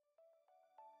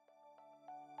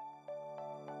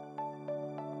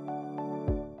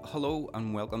hello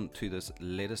and welcome to this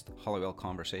latest Hollywell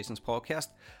Conversations podcast.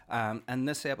 In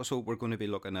this episode, we're going to be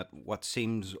looking at what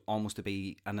seems almost to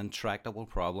be an intractable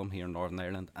problem here in Northern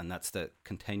Ireland, and that's the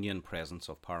continuing presence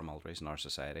of paramilitaries in our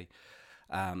society.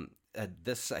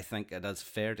 This, I think it is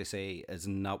fair to say, is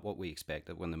not what we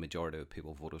expected when the majority of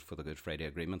people voted for the Good Friday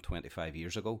Agreement 25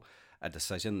 years ago, a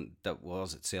decision that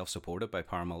was itself supported by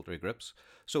paramilitary groups.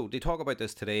 So to talk about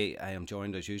this today, I am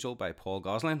joined as usual by Paul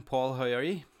Gosling. Paul, how are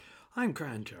you? I'm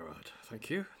grand, Gerard. Thank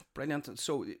you. Brilliant.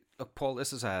 So, look, Paul,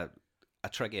 this is a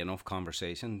tricky enough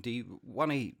conversation. Do you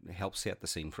want to help set the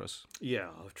scene for us? Yeah,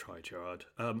 I'll try, Gerard.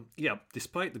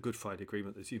 Despite the Good Friday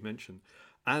Agreement, as you mentioned,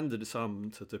 and the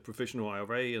disarmament of the Provisional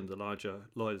IRA and the larger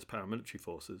loyalist paramilitary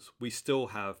forces, we still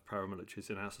have paramilitaries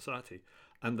in our society,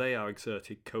 and they are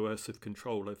exerting coercive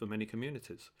control over many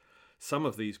communities. Some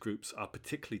of these groups are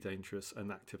particularly dangerous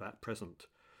and active at present.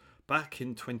 Back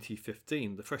in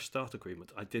 2015, the Fresh Start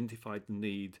Agreement identified the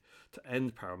need to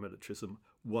end paramilitarism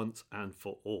once and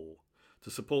for all.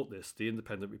 To support this, the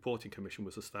Independent Reporting Commission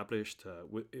was established,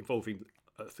 involving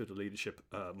through the leadership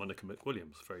Monica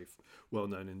McWilliams, a very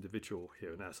well-known individual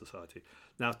here in our society.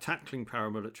 Now, tackling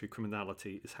paramilitary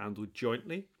criminality is handled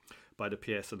jointly by the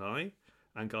PSNI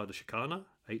and Garda Síochána,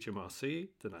 HMRC,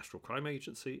 the National Crime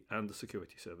Agency, and the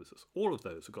Security Services. All of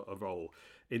those have got a role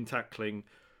in tackling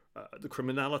the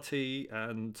criminality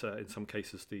and, in some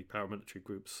cases, the paramilitary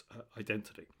group's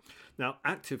identity. Now,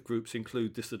 active groups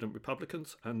include dissident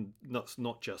Republicans, and that's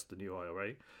not just the new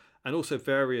IRA, and also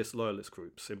various loyalist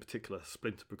groups, in particular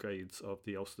splinter brigades of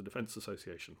the Ulster Defence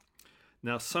Association.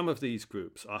 Now, some of these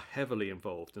groups are heavily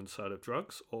involved in the sale of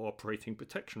drugs or operating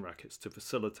protection rackets to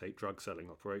facilitate drug selling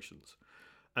operations.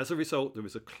 As a result, there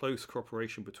is a close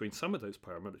cooperation between some of those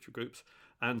paramilitary groups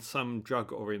and some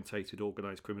drug-orientated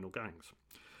organised criminal gangs.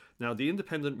 Now, the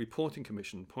Independent Reporting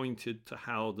Commission pointed to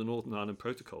how the Northern Ireland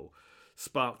Protocol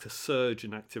sparked a surge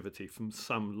in activity from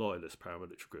some loyalist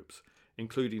paramilitary groups,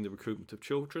 including the recruitment of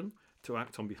children to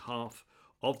act on behalf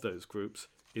of those groups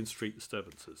in street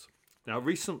disturbances. Now,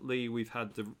 recently we've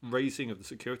had the raising of the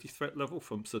security threat level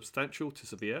from substantial to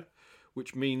severe,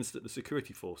 which means that the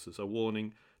security forces are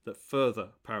warning that further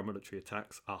paramilitary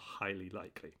attacks are highly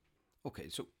likely. Okay,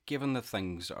 so given that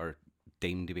things are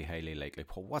deemed to be highly likely,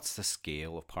 Paul, what's the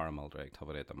scale of paramilitary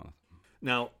activity at the moment?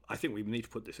 Now, I think we need to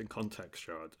put this in context,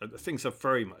 Gerard. Things are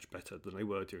very much better than they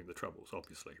were during the Troubles,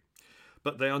 obviously.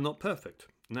 But they are not perfect.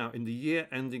 Now, in the year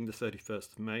ending the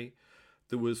 31st of May,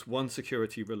 there was 1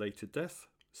 security-related death,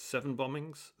 7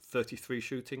 bombings, 33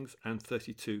 shootings, and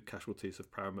 32 casualties of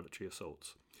paramilitary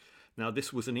assaults. Now,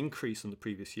 this was an increase in the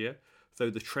previous year, though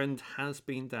the trend has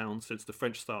been down since the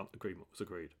French Start Agreement was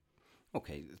agreed.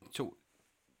 Okay, so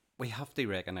we have to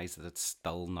recognise that it's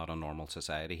still not a normal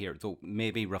society here, though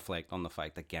maybe reflect on the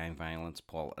fact that gang violence,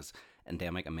 Paul, is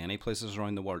endemic in many places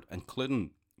around the world, including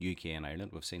UK and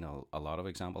Ireland. We've seen a lot of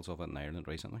examples of it in Ireland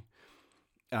recently.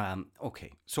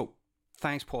 Okay, so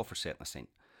thanks, Paul, for setting the scene.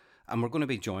 And we're going to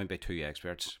be joined by 2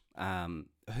 experts.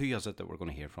 Who is it that we're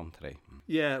going to hear from today?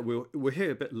 Yeah, we'll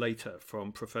hear a bit later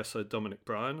from Professor Dominic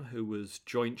Bryan, who was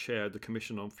joint chair of the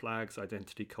Commission on Flags,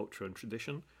 Identity, Culture and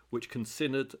Tradition, which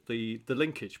considered the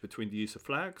linkage between the use of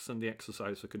flags and the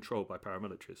exercise of control by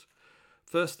paramilitaries.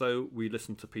 First, though, we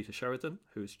listen to Peter Sheridan,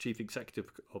 who is Chief Executive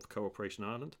of Cooperation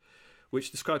Ireland, which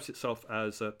describes itself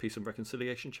as a peace and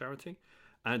reconciliation charity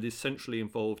and is centrally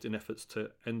involved in efforts to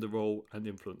end the role and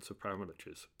influence of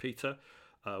paramilitaries. Peter,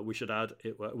 we should add,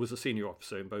 was a senior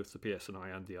officer in both the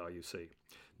PSNI and the RUC.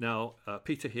 Now,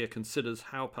 Peter here considers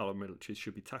how paramilitaries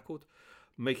should be tackled,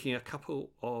 making a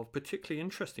couple of particularly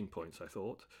interesting points, I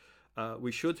thought.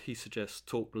 We should, he suggests,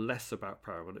 talk less about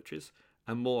paramilitaries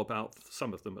and more about,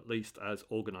 some of them at least, as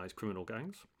organised criminal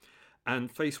gangs.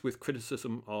 And faced with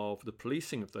criticism of the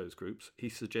policing of those groups, he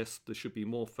suggests there should be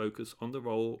more focus on the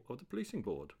role of the policing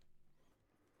board.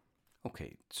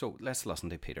 Okay, so let's listen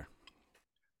to Peter.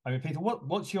 I mean, Peter,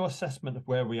 what's your assessment of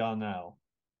where we are now?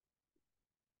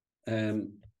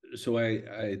 So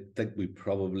I think we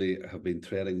probably have been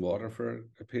treading water for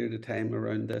a period of time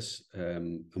around this,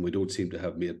 and we don't seem to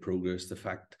have made progress. The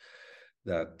fact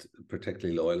that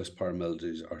particularly loyalist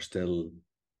paramilitaries are still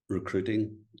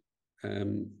recruiting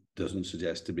doesn't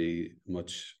suggest to be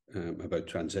much about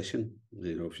transition.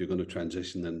 You know, if you're going to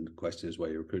transition, then the question is why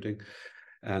you're recruiting.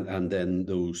 And then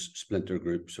those splinter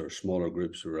groups or smaller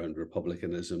groups around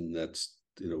republicanism that's,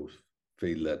 you know,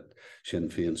 feel that Sinn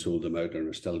Féin sold them out and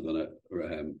are still going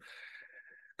to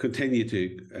continue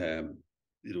to,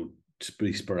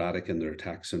 be sporadic in their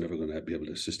attacks and never going to be able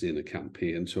to sustain a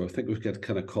campaign. So I think we've got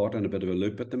kind of caught in a bit of a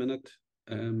loop at the minute.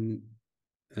 And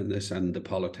the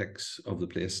politics of the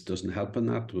place doesn't help in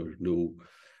that. There's no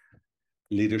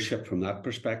leadership from that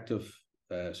perspective.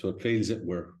 So it feels that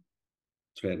we're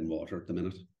treading water at the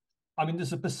minute. I mean,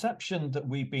 there's a perception that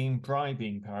we've been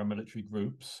bribing paramilitary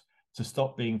groups to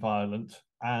stop being violent,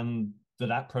 and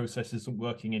that process isn't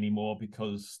working anymore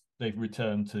because they've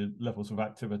returned to levels of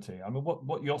activity. I mean,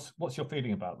 what's your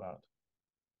feeling about that?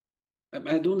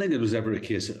 I don't think it was ever a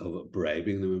case of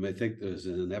bribing them. I think there's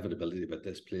an inevitability about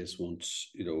this place once,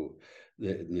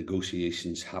 the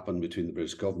negotiations happened between the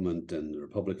British government and the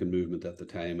Republican movement at the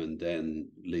time, and then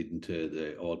leading to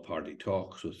the all-party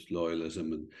talks with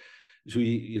loyalism. And so,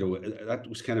 that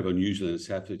was kind of unusual in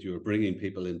itself, that you were bringing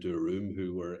people into a room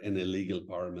who were in illegal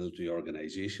paramilitary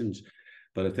organizations.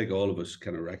 But I think all of us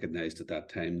kind of recognized at that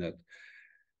time that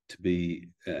to be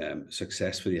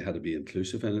successful, you had to be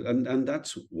inclusive in it. And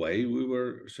that's why we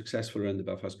were successful around the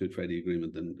Belfast Good Friday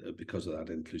Agreement, and because of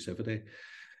that inclusivity.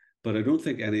 But I don't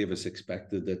think any of us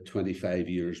expected that 25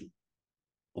 years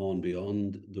on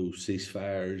beyond those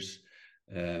ceasefires,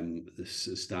 this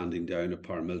standing down of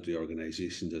paramilitary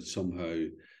organisations, that somehow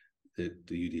the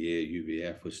UDA,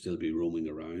 UVF would still be roaming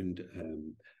around.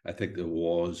 I think there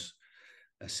was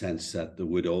a sense that there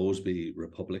would always be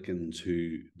Republicans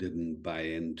who didn't buy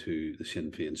into the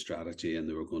Sinn Féin strategy, and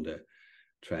they were going to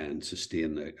try and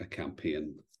sustain a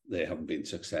campaign. They haven't been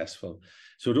successful.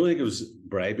 So I don't think it was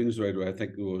bribing the right way. I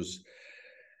think it was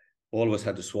all of us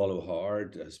had to swallow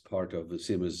hard as part of the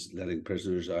same as letting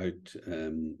prisoners out,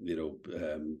 on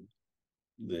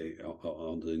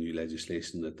the new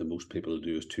legislation that the most people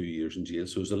do is 2 years in jail.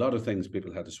 So there's a lot of things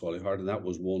people had to swallow hard, and that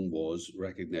was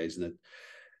recognising that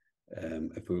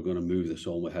if we were going to move this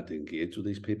on, we had to engage with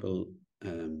these people.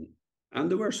 And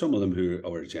there were some of them who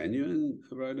were genuine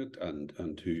around it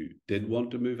and who did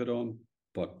want to move it on.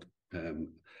 But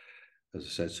as I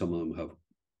said, some of them have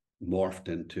morphed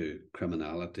into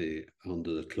criminality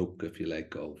under the cloak, if you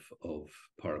like, of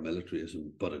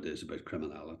paramilitarism, but it is about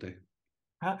criminality.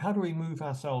 How do we move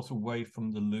ourselves away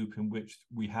from the loop in which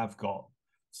we have got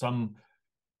some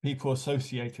people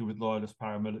associated with loyalist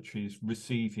paramilitaries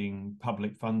receiving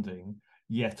public funding,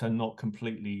 yet are not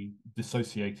completely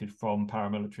dissociated from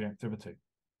paramilitary activity?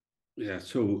 Yeah,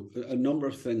 so a number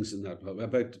of things in that.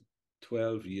 About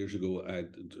 12 years ago,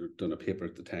 I'd done a paper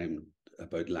at the time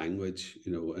about language,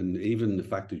 and even the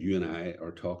fact that you and I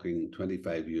are talking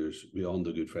 25 years beyond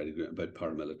the Good Friday Agreement about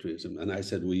paramilitarism. And I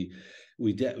said, we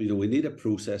need a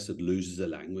process that loses the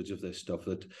language of this stuff,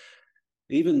 that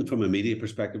even from a media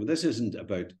perspective, this isn't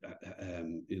about,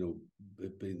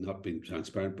 not being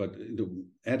transparent, but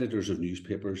editors of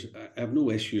newspapers, I have no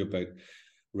issue about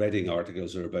writing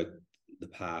articles or about the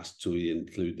past, so we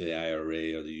include the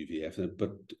IRA or the UVF in it.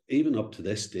 But even up to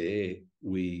this day,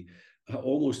 we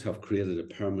almost have created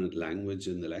a permanent language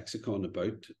in the lexicon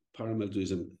about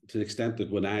paramilitarism, to the extent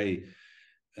that when I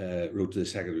wrote to the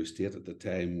Secretary of State at the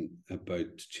time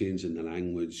about changing the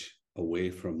language away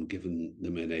from giving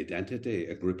them an identity,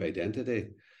 a group identity,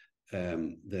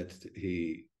 that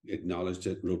he acknowledged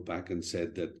it, wrote back and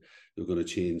said that they're going to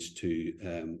change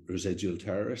to residual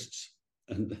terrorists.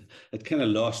 And it kind of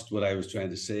lost what I was trying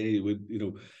to say.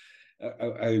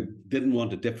 I didn't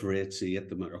want to differentiate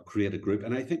them or create a group.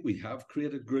 And I think we have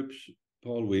created groups,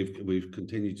 Paul. We've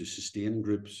continued to sustain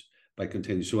groups by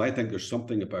continuing. So I think there's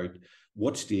something about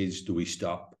what stage do we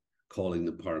stop calling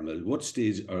them paramilitary? What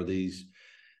stage are the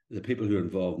people who are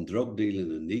involved in drug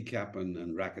dealing and kneecapping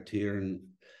and racketeering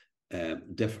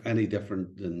any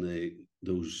different than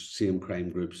those same crime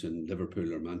groups in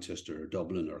Liverpool or Manchester or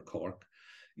Dublin or Cork?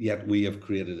 Yet we have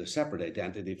created a separate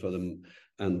identity for them,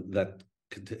 and that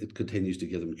it continues to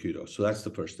give them kudos. So that's the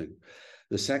first thing.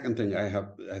 The second thing,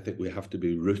 I think we have to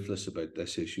be ruthless about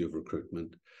this issue of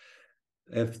recruitment.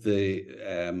 If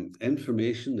the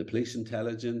information, the police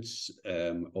intelligence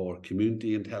or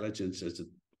community intelligence is that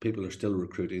people are still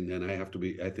recruiting, then I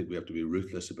think we have to be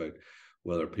ruthless about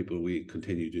whether we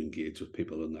continue to engage with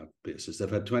people on that basis.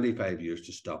 They've had 25 years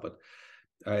to stop it.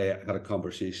 I had a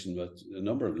conversation with a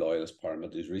number of loyalist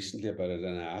paramilitaries recently about it,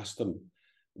 and I asked them,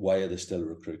 why are they still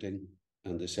recruiting?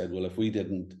 And they said, well, if we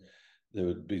didn't, they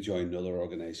would be joining other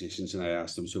organizations. And I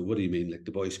asked them, so what do you mean, like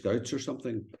the Boy Scouts or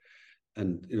something?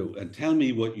 And and tell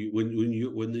me what when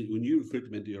you recruit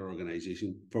them into your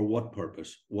organization, for what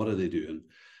purpose? What are they doing?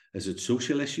 Is it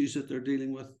social issues that they're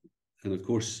dealing with? And of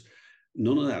course,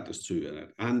 none of that is true in it.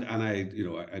 And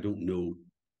I don't know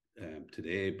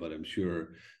today, but I'm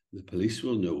sure the police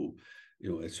will know.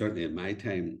 Certainly in my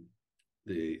time,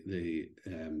 the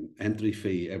entry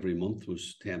fee every month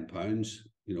was £10.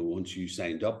 Once you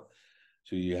signed up,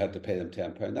 so you had to pay them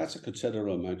 £10. That's a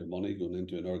considerable amount of money going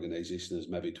into an organisation. There's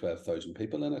maybe 12,000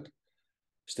 people in it,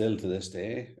 still to this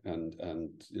day, and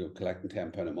collecting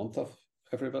 £10 a month off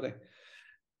everybody.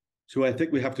 So I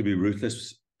think we have to be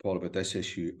ruthless, Paul, about this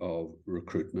issue of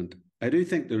recruitment. I do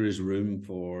think there is room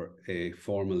for a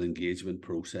formal engagement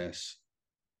process,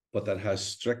 but that has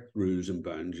strict rules and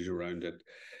boundaries around it.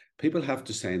 People have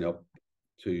to sign up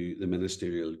to the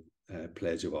ministerial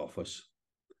pledge of office.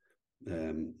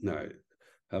 Now,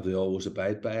 have they always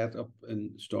abide by it up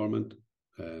in Stormont?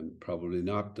 Probably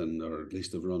not, or at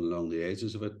least they've run along the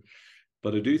edges of it.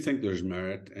 But I do think there's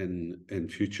merit in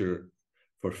future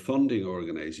for funding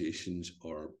organisations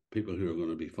or people who are going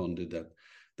to be funded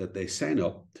that they sign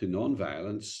up to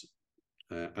non-violence,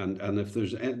 and if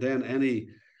there's then any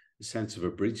sense of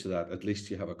a breach of that, at least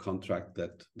you have a contract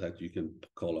that you can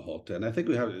call a halt to. And I think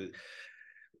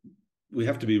we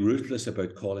have to be ruthless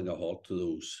about calling a halt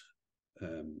to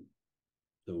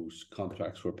those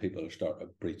contracts where people are starting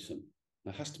to breach them.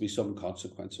 There has to be some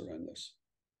consequence around this.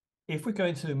 If we're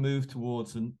going to move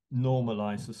towards a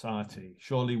normalized society,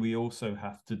 surely we also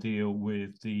have to deal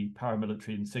with the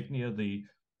paramilitary insignia, the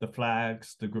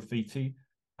flags, the graffiti,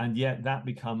 and yet that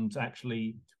becomes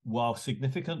actually, while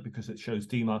significant because it shows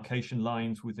demarcation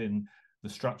lines within the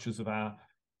structures of our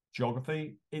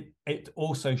geography, it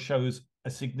also shows a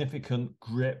significant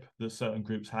grip that certain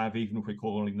groups have, even if we're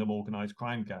calling them organized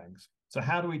crime gangs. So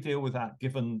how do we deal with that,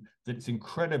 given that it's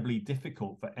incredibly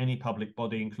difficult for any public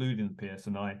body, including the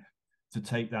PSNI, to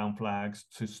take down flags,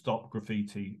 to stop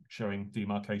graffiti showing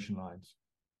demarcation lines?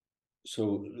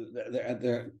 So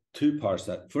there are two parts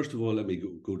to that. First of all, let me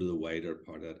go to the wider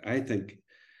part of it. I think,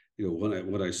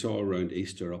 what I saw around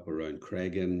Easter up around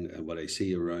Craigan and what I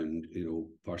see around,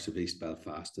 parts of East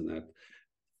Belfast and that,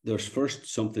 there's first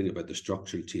something about the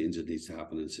structural change that needs to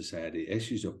happen in society.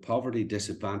 Issues of poverty,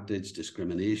 disadvantage,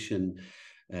 discrimination,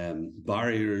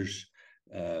 barriers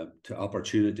to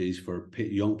opportunities for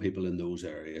young people in those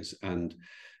areas. And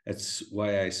it's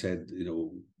why I said,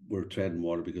 we're treading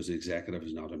water because the executive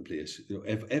is not in place.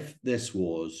 If this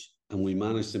was, and we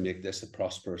managed to make this a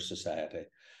prosperous society,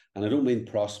 and I don't mean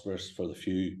prosperous for the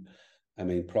few, I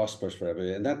mean prosperous for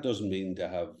everybody. And that doesn't mean to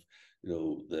have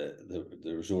the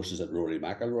resources that Rory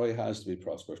McIlroy has to be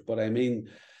prosperous. But I mean,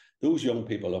 those young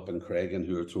people up in Craigan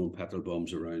who are throwing petrol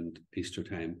bombs around Easter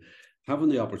time, having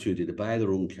the opportunity to buy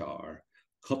their own car,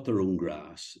 cut their own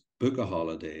grass, book a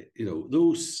holiday,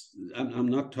 those, I'm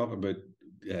not talking about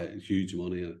huge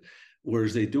money,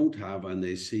 whereas they don't have, and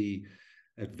they see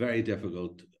it very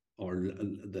difficult or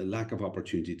the lack of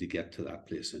opportunity to get to that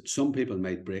place. And some people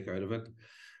might break out of it,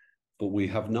 but we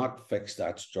have not fixed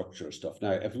that structure stuff.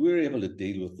 Now, if we're able to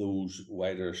deal with those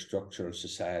wider structure of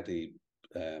society,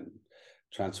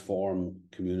 transform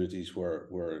communities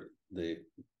where the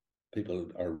people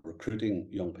are recruiting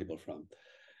young people from,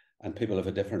 and people have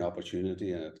a different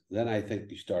opportunity in it, then I think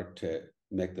you start to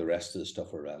make the rest of the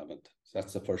stuff irrelevant. So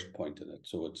that's the first point in it.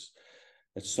 So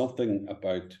it's something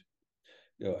about,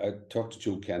 I talked to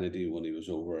Joe Kennedy when he was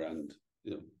over, and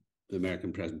the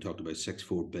American president talked about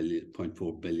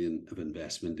 0.4 billion of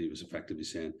investment. He was effectively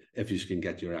saying, if you can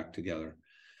get your act together.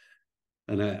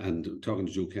 And talking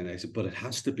to Joe Kennedy, I said, but it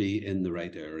has to be in the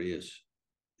right areas.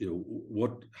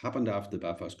 What happened after the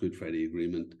Belfast Good Friday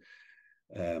Agreement,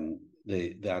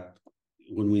 that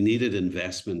when we needed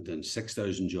investment and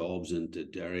 6,000 jobs into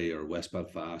Derry or West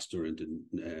Belfast or into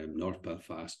North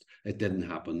Belfast, it didn't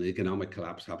happen. The economic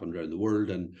collapse happened around the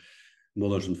world, and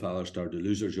mothers and fathers started to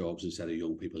lose their jobs instead of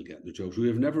young people getting their jobs. We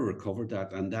have never recovered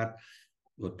that, and that,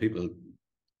 what people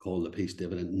call the peace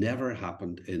dividend, never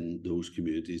happened in those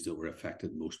communities that were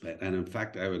affected most by it. And in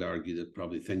fact, I would argue that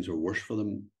probably things are worse for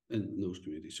them in those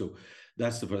communities. So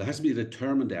that's there has to be a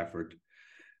determined effort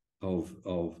of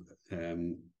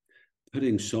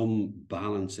putting some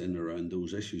balance in around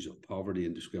those issues of poverty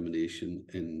and discrimination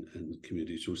in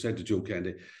communities. So I said to Joe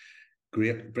Kennedy,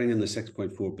 great, bring in the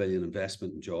 6.4 billion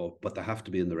investment in job, but they have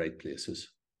to be in the right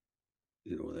places.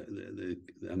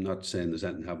 I'm not saying there's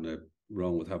anything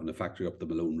wrong with having a factory up the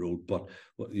Malone Road, but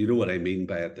you know what I mean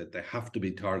by it, that they have to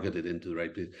be targeted into the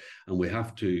right place, and we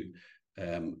have to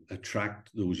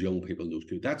attract those young people in those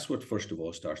communities. That's what first of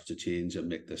all starts to change and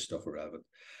make this stuff irrelevant.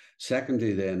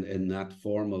 Secondly, then, in that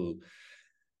formal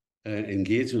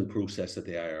engagement process that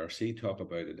the IRC talk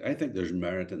about it, I think there's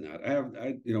merit in that.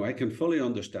 I can fully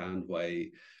understand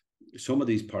why some of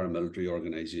these paramilitary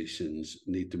organizations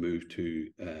need to move to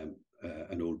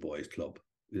an old boys club.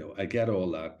 I get all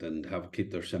that, and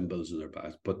keep their symbols in their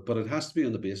past, but it has to be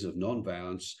on the basis of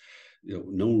non-violence,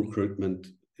 no recruitment,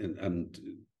 and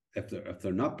if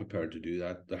they're not prepared to do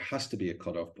that, there has to be a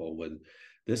cutoff point when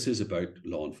this is about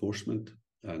law enforcement,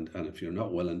 and if you're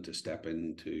not willing to step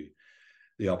into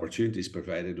the opportunities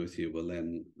provided with you, well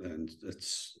then, and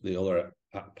it's the other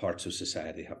parts of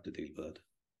society have to deal with it.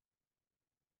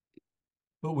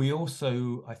 But we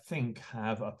also, I think,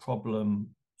 have a problem,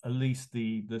 at least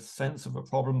the sense of a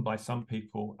problem by some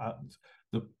people at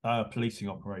the policing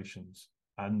operations.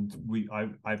 And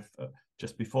I've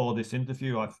just before this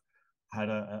interview, I've had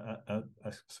a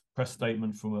press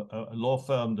statement from a law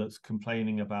firm that's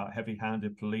complaining about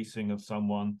heavy-handed policing of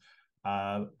someone.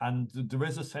 And there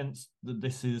is a sense that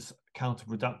this is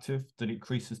counterproductive, that it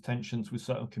increases tensions with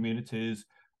certain communities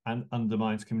and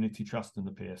undermines community trust in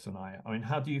the PSNI. I mean,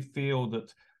 how do you feel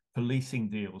that policing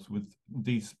deals with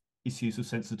these issues of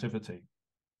sensitivity?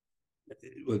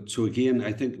 Well, so again,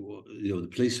 I think the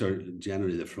police are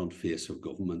generally the front face of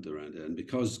government around it, and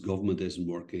because government isn't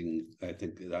working, I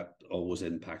think that always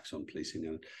impacts on policing.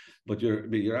 And but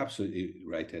you're absolutely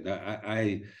right. And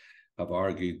I have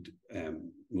argued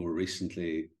more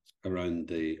recently around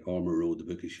the Armour Road, the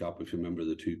bookie shop. If you remember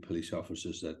the two police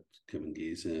officers that came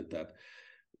engaged in it, that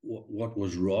what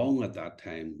was wrong at that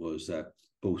time was that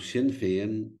both Sinn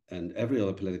Féin and every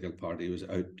other political party was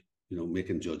out,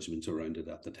 making judgments around it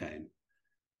at the time.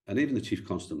 And even the Chief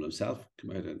Constable himself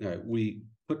came out. Now, we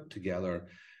put together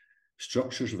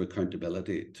structures of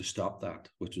accountability to stop that,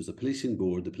 which was the policing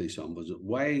board, the police ombudsman.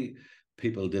 Why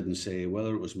people didn't say,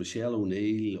 whether it was Michelle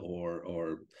O'Neill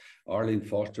or Arlene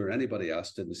Foster or anybody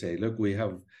else, didn't say, look, we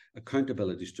have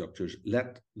accountability structures,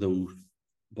 let those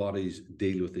bodies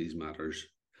deal with these matters.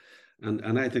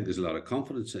 And I think there's a lot of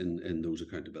confidence in those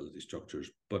accountability structures.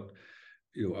 But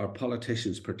our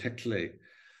politicians particularly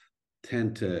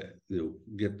tend to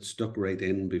get stuck right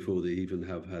in before they even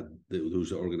have had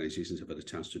those organisations have had a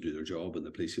chance to do their job. And the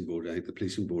policing board, I think the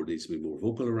policing board needs to be more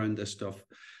vocal around this stuff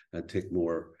and take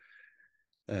more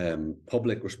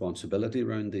public responsibility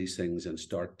around these things and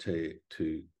start to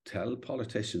tell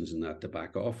politicians and that to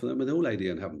back off them. And the whole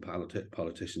idea in having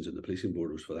politicians in the policing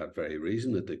board was for that very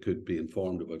reason, that they could be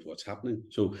informed about what's happening.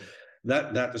 So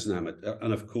that doesn't have it.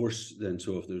 And of course, then,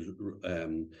 so if there's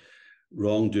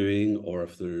wrongdoing, or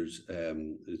if there's,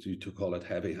 as you to call it,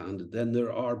 heavy-handed, then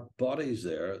there are bodies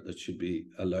there that should be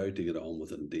allowed to get on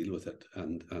with it and deal with it.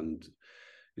 And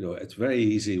it's very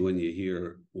easy when you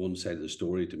hear one side of the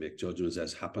story to make judgments,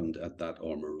 as happened at that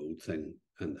Armour Road thing.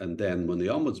 And then when the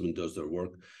ombudsman does their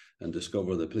work and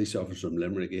discover the police officer from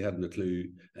Limerick, he hadn't a clue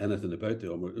anything about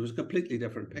the Armour, it was a completely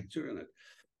different picture in it.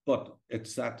 But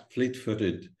it's that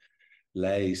fleet-footed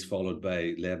lies followed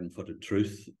by leaden-footed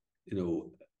truth,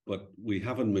 but we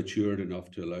haven't matured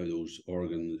enough to allow those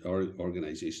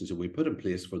organisations, and we put in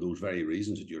place for those very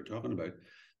reasons that you're talking about,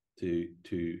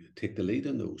 to take the lead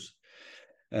in those.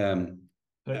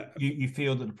 But you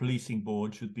feel that the policing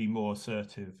board should be more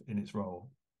assertive in its role?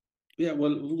 Yeah,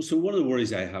 well, so one of the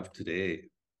worries I have today,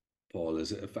 Paul,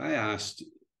 is if I asked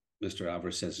Mr.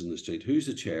 Averill says in the street, who's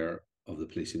the chair of the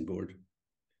policing board?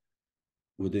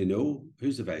 Would they know?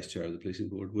 Who's the vice chair of the policing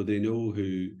board? Would they know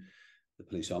who the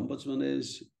police ombudsman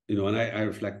is? And I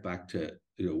reflect back to,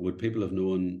 would people have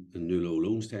known in Nuala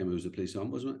Loan's time who was the police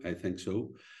ombudsman? I think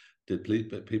so. Did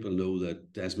people know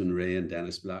that Desmond Ray and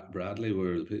Dennis Bradley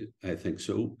were? I think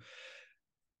so.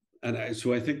 And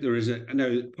so I think there is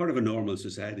now part of a normal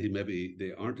society, maybe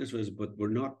they aren't as visible, but we're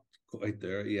not quite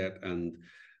there yet. And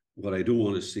what I don't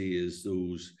want to see is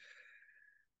those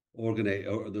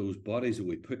those bodies that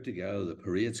we put together, the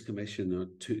Parades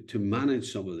Commission, to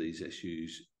manage some of these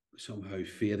issues, somehow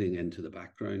fading into the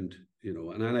background,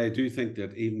 And I do think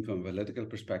that even from a political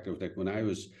perspective, like when I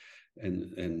was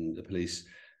in the police,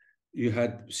 you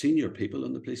had senior people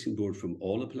on the policing board from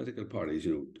all the political parties,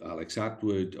 Alex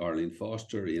Atwood, Arlene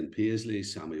Foster, Ian Paisley,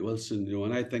 Sammy Wilson,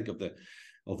 and I think of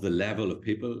the level of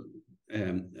people.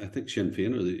 I think Sinn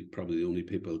Féin are probably the only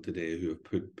people today who have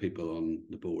put people on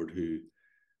the board who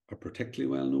are particularly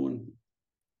well known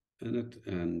in it.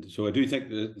 And so I do think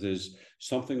that there's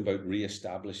something about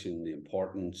re-establishing the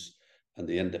importance and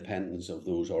the independence of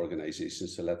those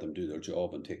organisations to let them do their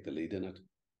job and take the lead in it.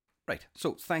 Right,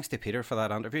 so thanks to Peter for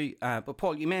that interview. But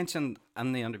Paul, you mentioned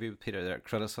in the interview with Peter there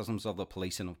criticisms of the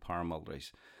policing of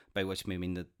paramilitaries, by which we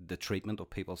mean the treatment of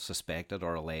people suspected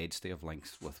or alleged to have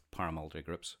links with paramilitary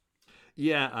groups.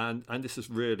 Yeah, and this has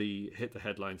really hit the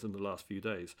headlines in the last few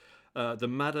days. The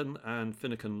Madden and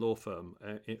Finucane law firm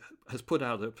has put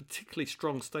out a particularly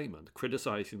strong statement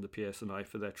criticising the PSNI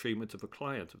for their treatment of a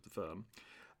client of the firm,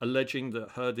 alleging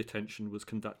that her detention was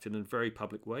conducted in a very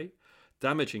public way,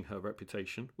 damaging her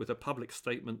reputation with a public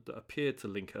statement that appeared to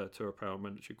link her to a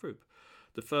paramilitary group.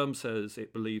 The firm says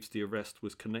it believes the arrest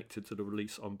was connected to the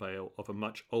release on bail of a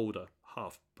much older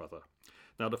half-brother.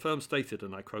 Now, the firm stated,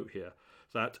 and I quote here,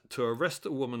 that to arrest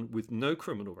a woman with no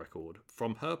criminal record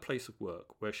from her place of work,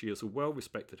 where she is a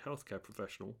well-respected healthcare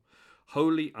professional,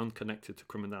 wholly unconnected to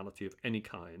criminality of any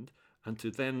kind, and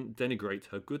to then denigrate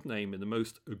her good name in the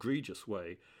most egregious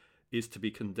way is to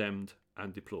be condemned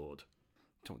and deplored.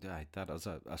 That is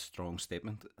a strong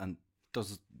statement. And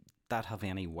does that have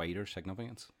any wider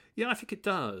significance? Yeah, I think it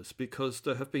does, because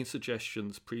there have been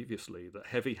suggestions previously that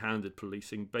heavy-handed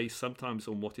policing, based sometimes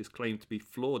on what is claimed to be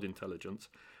flawed intelligence,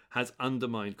 has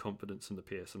undermined confidence in the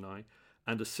PSNI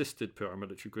and assisted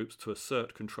paramilitary groups to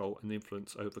assert control and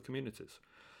influence over communities.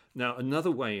 Now,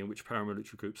 another way in which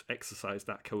paramilitary groups exercise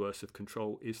that coercive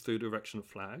control is through the erection of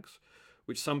flags,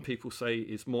 which some people say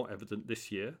is more evident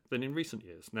this year than in recent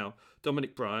years. Now,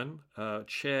 Dominic Bryan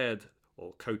chaired,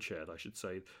 or co-chaired, I should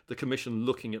say, the commission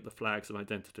looking at the flags and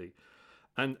identity.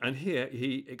 And here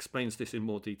he explains this in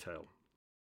more detail.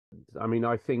 I mean,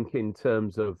 I think in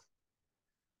terms of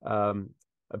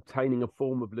obtaining a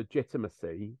form of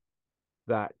legitimacy,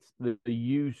 that the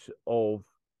use of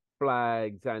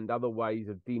flags and other ways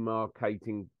of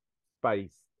demarcating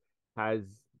space has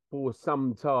for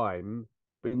some time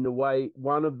been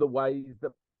one of the ways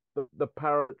that the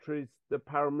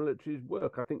paramilitaries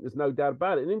work. I think there's no doubt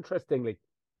about it. And interestingly,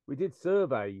 we did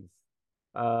surveys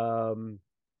some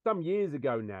years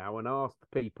ago now and asked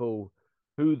people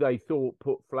who they thought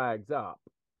put flags up,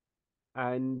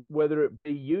 and whether it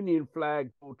be Union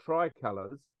flags or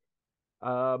tricolours,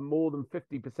 more than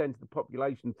 50% of the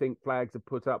population think flags are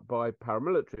put up by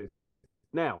paramilitaries.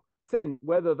 Now,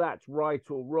 whether that's right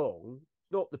or wrong,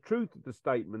 it's not the truth of the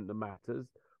statement that matters,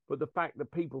 but the fact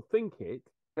that people think it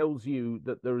tells you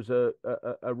that there's a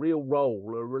real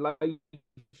role, a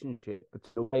relationship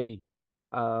between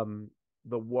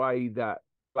the way that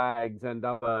flags and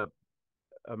other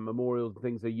memorials and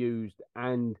things are used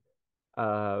and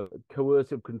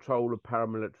coercive control of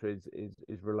paramilitaries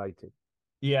is related.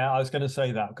 Yeah, I was going to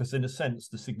say that, because in a sense,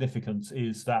 the significance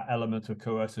is that element of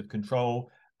coercive control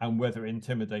and whether it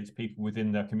intimidates people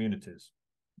within their communities.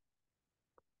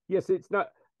 Yes, it's not.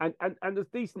 And there's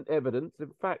decent evidence.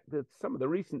 In fact, that some of the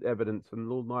recent evidence from the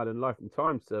Northern Ireland Life and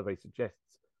Times survey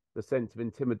suggests the sense of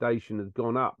intimidation has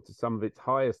gone up to some of its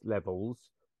highest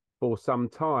levels for some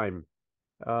time.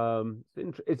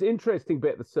 It's an interesting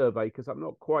bit of the survey, because I'm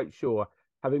not quite sure,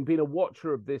 having been a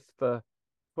watcher of this for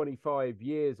 25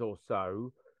 years or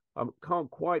so, I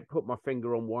can't quite put my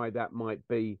finger on why that might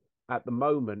be at the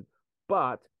moment,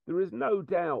 but there is no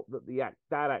doubt that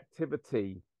that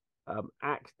activity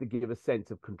acts to give a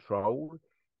sense of control.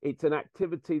 It's an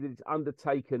activity that is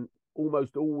undertaken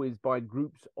almost always by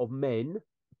groups of men,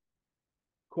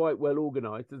 quite well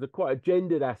organized. There's quite a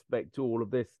gendered aspect to all of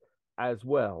this as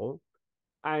well.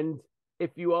 And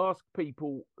if you ask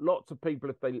people, lots of people,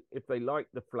 if they like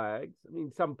the flags, I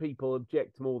mean, some people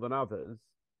object more than others,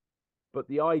 but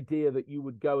the idea that you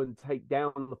would go and take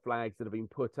down the flags that have been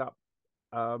put up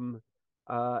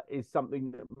is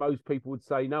something that most people would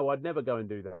say, no, I'd never go and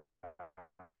do that.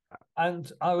 And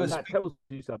that tells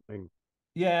you something.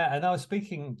 Yeah, and I was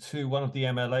speaking to one of the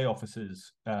MLA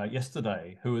officers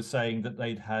yesterday, who was saying that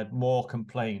they'd had more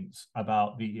complaints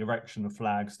about the erection of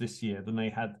flags this year than they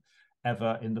had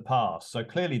ever in the past. So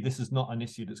clearly this is not an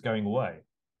issue that's going away.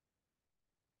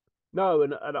 No,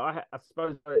 and I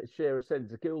suppose I share a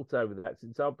sense of guilt over that,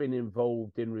 since I've been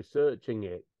involved in researching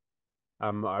it.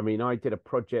 I mean, I did a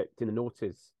project in the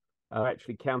noughties. I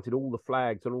actually counted all the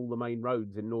flags on all the main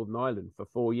roads in Northern Ireland for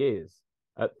 4 years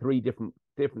at 3 different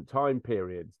time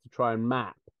periods to try and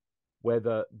map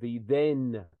whether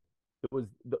there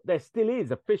still is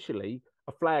officially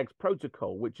a flags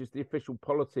protocol, which is the official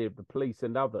policy of the police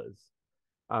and others.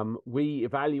 We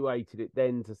evaluated it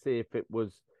then to see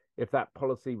if that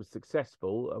policy was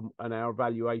successful, and our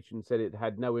evaluation said it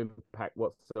had no impact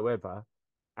whatsoever.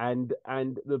 And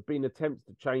there've been attempts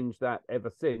to change that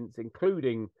ever since,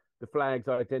 including the Flags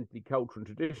Identity, Culture and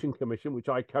Tradition Commission, which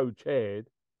I co-chaired,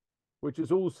 which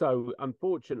has also,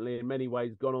 unfortunately, in many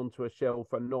ways gone onto a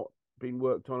shelf and not been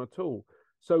worked on at all.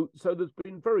 So there's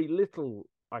been very little,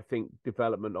 I think,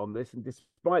 development on this. And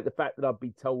despite the fact that I've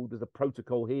been told there's a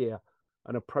protocol here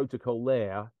and a protocol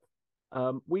there,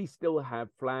 we still have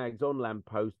flags on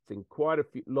lampposts in quite a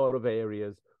lot of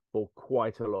areas for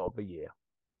quite a lot of the year.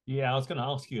 Yeah, I was going to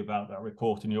ask you about that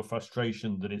report and your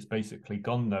frustration that it's basically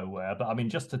gone nowhere. But I mean,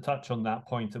 just to touch on that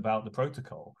point about the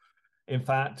protocol, in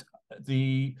fact,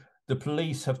 the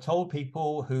police have told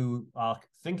people who are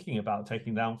thinking about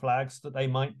taking down flags that they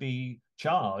might be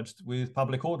charged with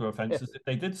public order offences if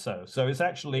they did so. So it's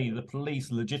actually the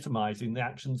police legitimising the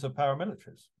actions of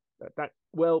paramilitaries.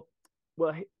 Well,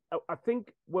 I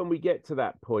think when we get to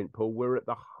that point, Paul, we're at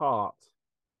the heart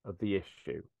of the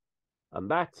issue. And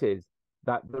that is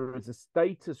that there is a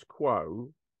status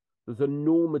quo, there's a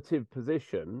normative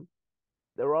position.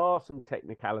 There are some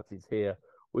technicalities here,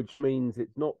 which means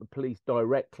it's not the police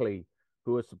directly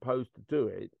who are supposed to do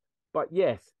it. But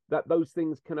yes, that those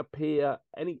things can appear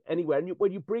anywhere. And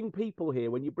when you bring people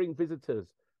here, when you bring visitors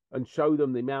and show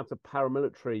them the amount of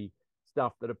paramilitary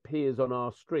stuff that appears on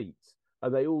our streets,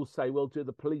 and they all say, well, do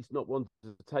the police not want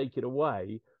to take it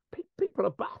away? People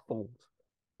are baffled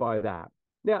by that.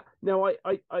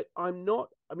 I'm not,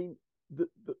 I mean,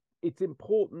 it's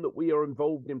important that we are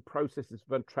involved in processes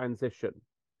for transition.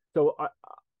 So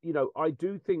I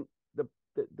do think the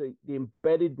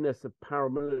embeddedness of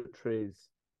paramilitaries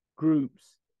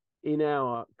groups in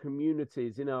our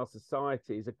communities, in our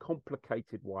society, is a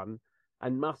complicated one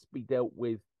and must be dealt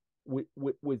with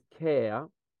care.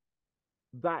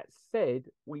 That said,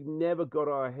 we never got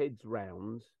our heads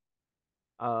round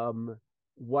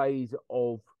ways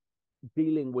of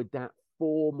dealing with that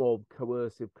form of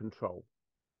coercive control.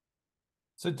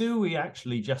 So do we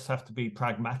actually just have to be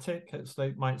pragmatic, as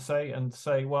they might say, and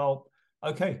say, well,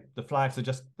 okay, the flags are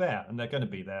just there and they're going to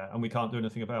be there and we can't do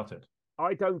anything about it?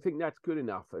 I don't think that's good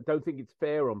enough. I don't think it's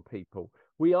fair on people.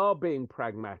 We are being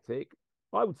pragmatic.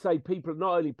 I would say people are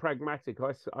not only pragmatic,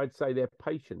 I'd say they're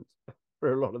patient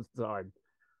for a lot of the time.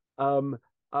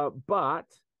 But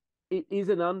it is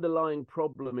an underlying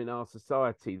problem in our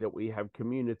society that we have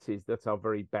communities that are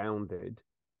very bounded.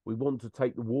 We want to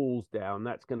take the walls down.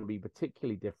 That's going to be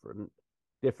particularly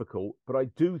difficult. But I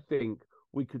do think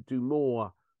we could do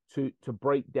more to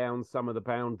break down some of the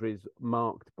boundaries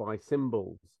marked by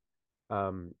symbols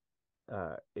in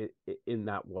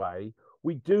that way.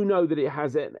 We do know that it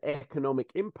has an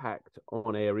economic impact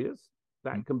on areas.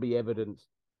 That can be evidenced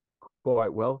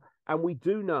quite well. And we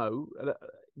do know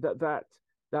that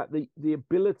the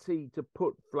ability to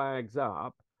put flags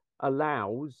up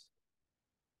allows,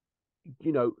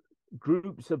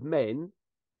 groups of men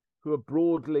who are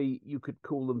broadly, you could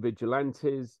call them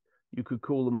vigilantes, you could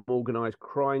call them organized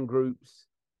crime groups,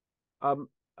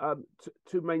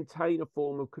 to maintain a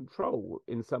form of control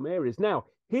in some areas. Now,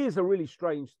 here's a really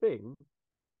strange thing.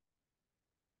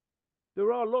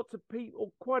 There are lots of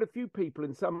people, quite a few people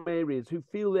in some areas who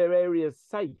feel their areas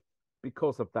safe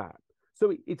because of that.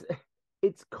 So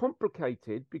it's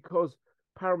complicated because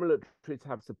paramilitaries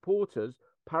have supporters,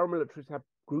 paramilitaries have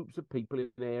groups of people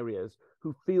in areas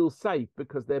who feel safe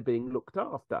because they're being looked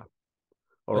after.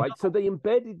 All right. So the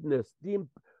embeddedness,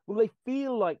 they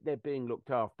feel like they're being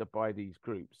looked after by these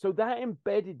groups. So that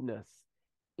embeddedness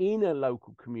in a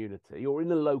local community or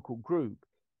in a local group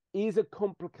is a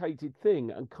complicated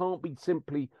thing and can't be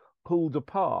simply pulled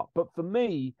apart. But for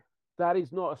me, that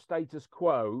is not a status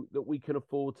quo that we can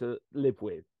afford to live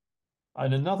with.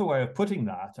 And another way of putting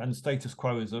that, and status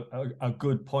quo is a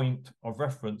good point of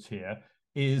reference here,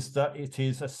 is that it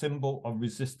is a symbol of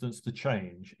resistance to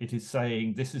change. It is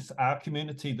saying this is our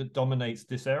community that dominates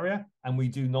this area, and we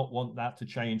do not want that to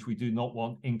change. We do not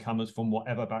want incomers from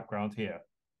whatever background here.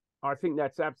 I think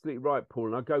that's absolutely right, Paul.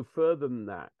 And I'll go further than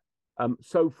that.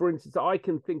 So, for instance, I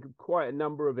can think of quite a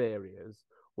number of areas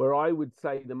where I would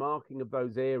say the marking of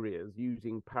those areas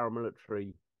using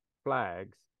paramilitary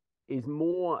flags is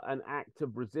more an act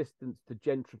of resistance to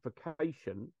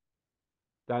gentrification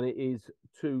than it is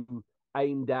to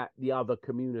aimed at the other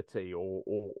community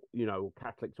or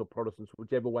Catholics or Protestants,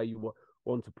 whichever way you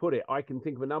want to put it. I can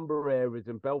think of a number of areas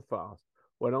in Belfast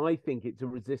when I think it's a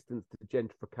resistance to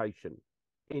gentrification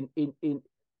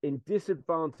in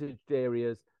disadvantaged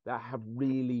areas that have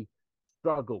really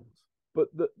struggled. But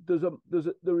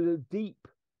there is a deep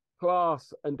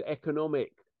class and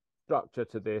economic structure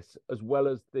to this, as well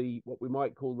as what we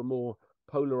might call the more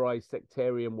polarized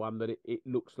sectarian one that it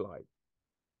looks like.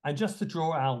 And just to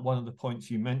draw out one of the points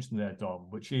you mentioned there,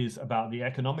 Dom, which is about the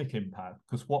economic impact,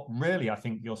 because what really I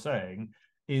think you're saying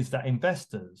is that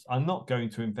investors are not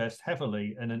going to invest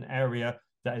heavily in an area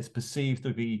that is perceived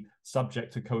to be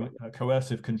subject to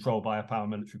coercive control by a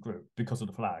paramilitary group because of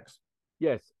the flags.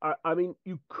 Yes, I mean,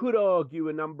 you could argue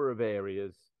a number of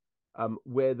areas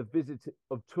where the visit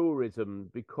of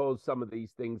tourism, because some of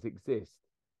these things exist,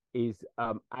 is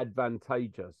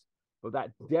advantageous. But that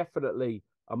definitely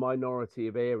a minority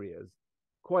of areas.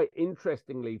 Quite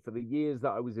interestingly, for the years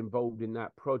that I was involved in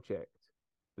that project,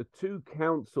 the two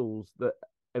councils that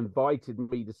invited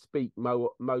me to speak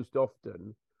most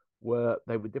often were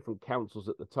different councils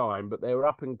at the time, but they were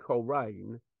up in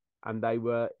Coleraine and they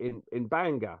were in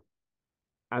Bangor.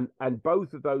 And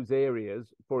both of those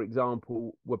areas, for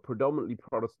example, were predominantly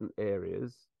Protestant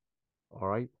areas, all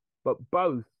right, but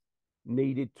both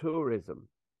needed tourism.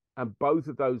 And both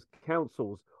of those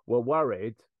councils were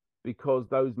worried because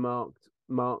those marked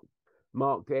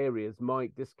areas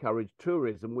might discourage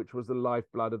tourism, which was the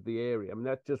lifeblood of the area. I mean,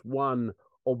 that's just one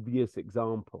obvious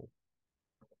example.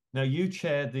 Now, you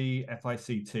chair the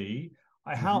FICT.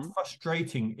 How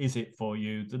frustrating is it for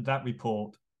you that that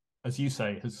report, as you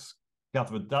say, has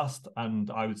gathered dust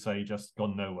and I would say just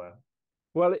gone nowhere?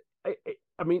 Well,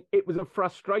 I mean, it was a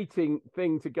frustrating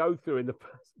thing to go through in the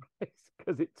first place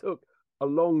because it took a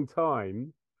long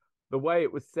time. The way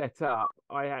it was set up,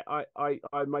 I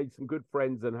made some good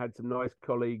friends and had some nice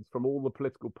colleagues from all the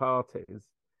political parties,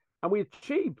 and we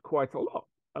achieved quite a lot.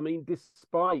 I mean,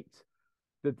 despite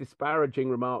the disparaging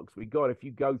remarks we got, if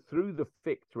you go through the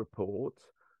FICT report,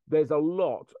 there's a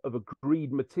lot of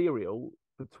agreed material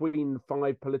between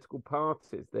 5 political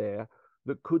parties there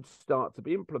that could start to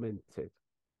be implemented.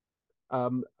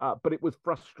 But it was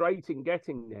frustrating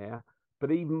getting there.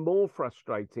 But even more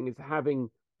frustrating is having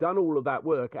done all of that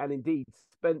work and indeed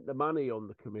spent the money on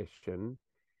the commission.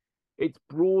 It's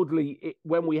broadly,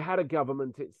 when we had a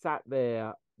government, it sat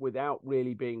there without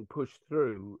really being pushed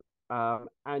through.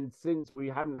 And since we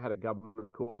haven't had a government,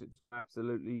 of course, it's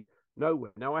absolutely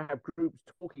nowhere. Now, I have groups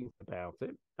talking about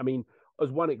it. I mean, as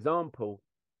one example,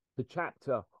 the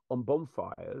chapter on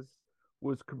bonfires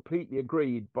was completely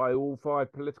agreed by all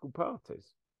 5 political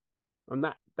parties, and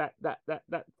that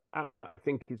I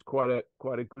think is quite a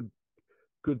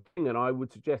good thing. And I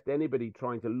would suggest anybody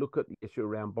trying to look at the issue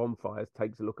around bonfires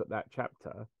takes a look at that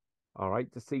chapter, all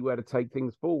right, to see where to take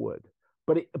things forward.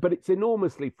 But it's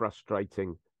enormously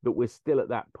frustrating that we're still at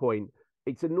that point.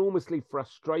 It's enormously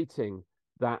frustrating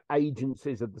that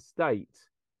agencies of the state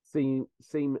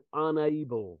seem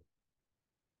unable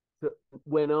to,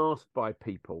 when asked by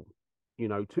people,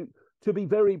 to be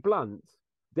very blunt,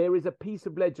 there is a piece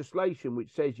of legislation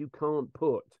which says you can't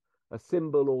put a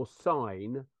symbol or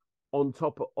sign on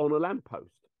a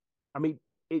lamppost. I mean,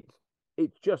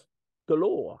 it's just the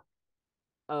law.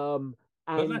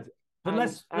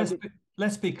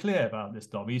 Let's be clear about this,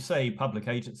 Dom. You say public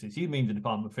agencies, you mean the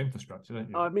Department of Infrastructure, don't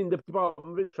you? I mean the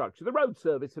Department of Infrastructure. The Road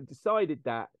Service have decided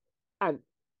that, and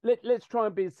let's try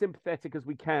and be as sympathetic as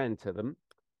we can to them.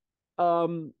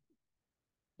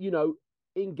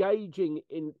 Engaging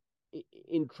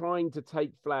in trying to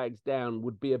take flags down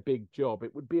would be a big job.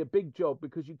 It would be a big job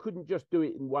because you couldn't just do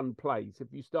it in one place.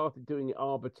 If you started doing it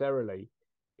arbitrarily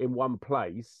in one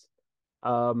place,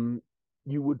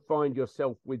 you would find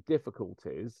yourself with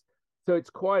difficulties. So it's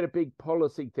quite a big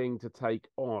policy thing to take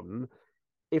on.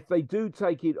 If they do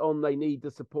take it on, they need the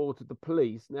support of the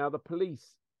police. Now, the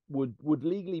police would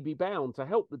legally be bound to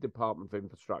help the Department of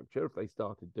Infrastructure if they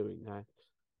started doing that.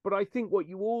 But I think what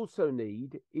you also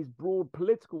need is broad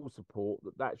political support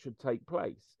that should take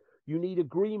place. You need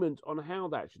agreement on how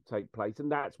that should take place,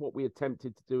 and that's what we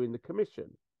attempted to do in the commission.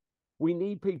 We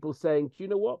need people saying, do you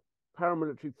know what?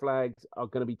 Paramilitary flags are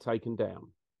going to be taken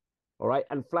down, all right?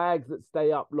 And flags that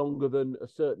stay up longer than a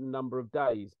certain number of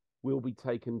days will be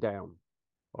taken down,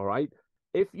 all right?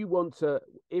 If you want to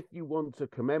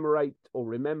commemorate or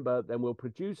remember, then we'll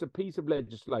produce a piece of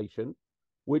legislation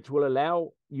which will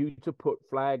allow you to put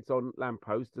flags on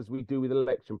lampposts, as we do with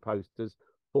election posters,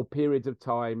 for periods of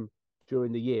time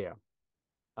during the year.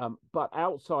 But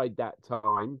outside that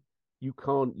time, you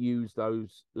can't use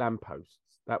those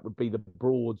lampposts. That would be the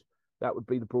broad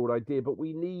idea. But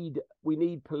we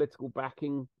need political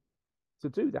backing to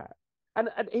do that. And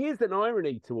here's an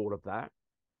irony to all of that.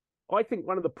 I think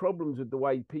one of the problems with the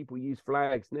way people use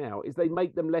flags now is they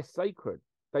make them less sacred.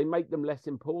 They make them less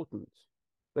important.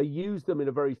 They use them in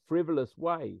a very frivolous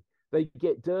way. They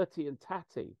get dirty and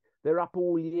tatty. They're up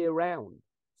all year round.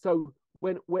 So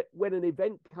when an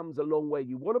event comes along where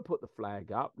you want to put the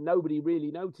flag up, nobody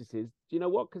really notices. Do you know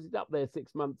what? Because it's up there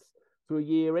 6 months to a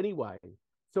year anyway.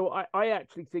 So I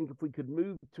actually think if we could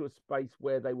move to a space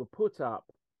where they were put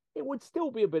up, it would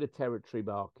still be a bit of territory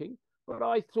marking. But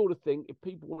I sort of think if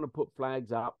people want to put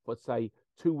flags up for, say,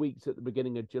 2 weeks at the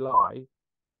beginning of July,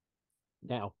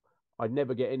 now, I'd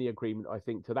never get any agreement, I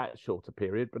think, to that shorter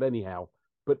period. But anyhow,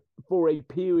 but for a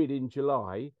period in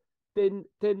July, then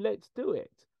let's do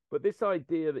it. But this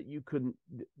idea that you can,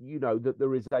 that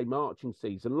there is a marching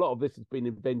season, a lot of this has been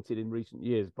invented in recent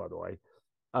years, by the way,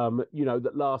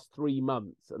 that lasts 3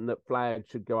 months and that flags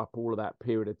should go up all of that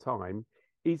period of time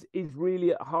is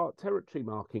really at heart territory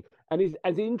marking, and is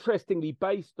as interestingly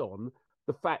based on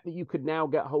the fact that you could now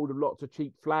get hold of lots of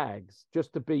cheap flags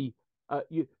just to be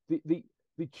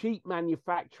the cheap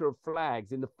manufacture of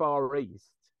flags in the Far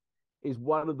East is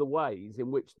one of the ways in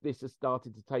which this has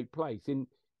started to take place. In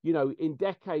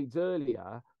decades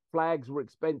earlier, flags were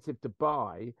expensive to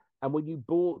buy, and when you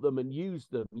bought them and used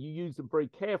them, you used them very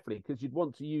carefully because you'd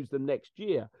want to use them next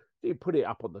year. So you put it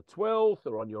up on the 12th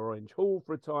or on your Orange Hall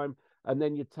for a time, and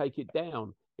then you take it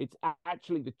down. It's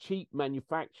actually the cheap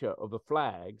manufacture of the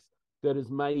flags that has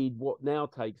made what now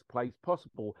takes place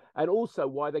possible, and also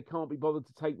why they can't be bothered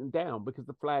to take them down because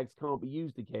the flags can't be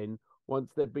used again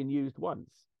once they've been used once.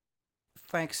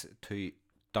 Thanks to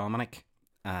Dominic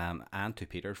and to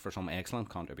Peter for some excellent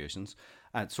contributions.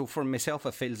 So for myself,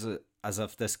 it feels as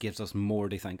if this gives us more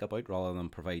to think about rather than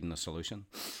providing a solution.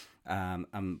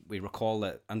 And we recall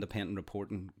that Independent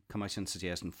Reporting Commission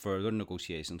suggesting further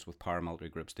negotiations with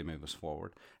paramilitary groups to move us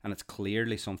forward, and it's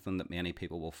clearly something that many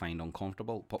people will find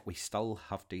uncomfortable. But we still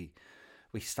have to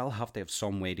have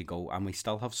some way to go, and we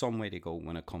still have some way to go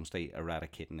when it comes to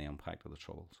eradicating the impact of the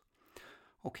Troubles.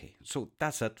 Okay, so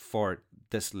that's it for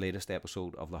this latest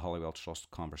episode of the Holywell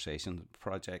Trust Conversation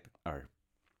Project, or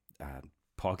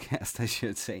podcast, I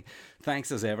should say.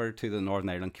 Thanks as ever to the Northern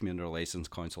Ireland Community Relations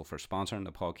Council for sponsoring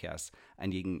the podcast,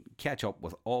 and you can catch up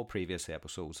with all previous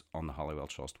episodes on the Holywell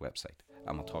Trust website.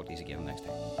 And we'll talk to you again next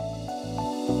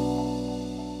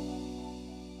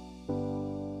time.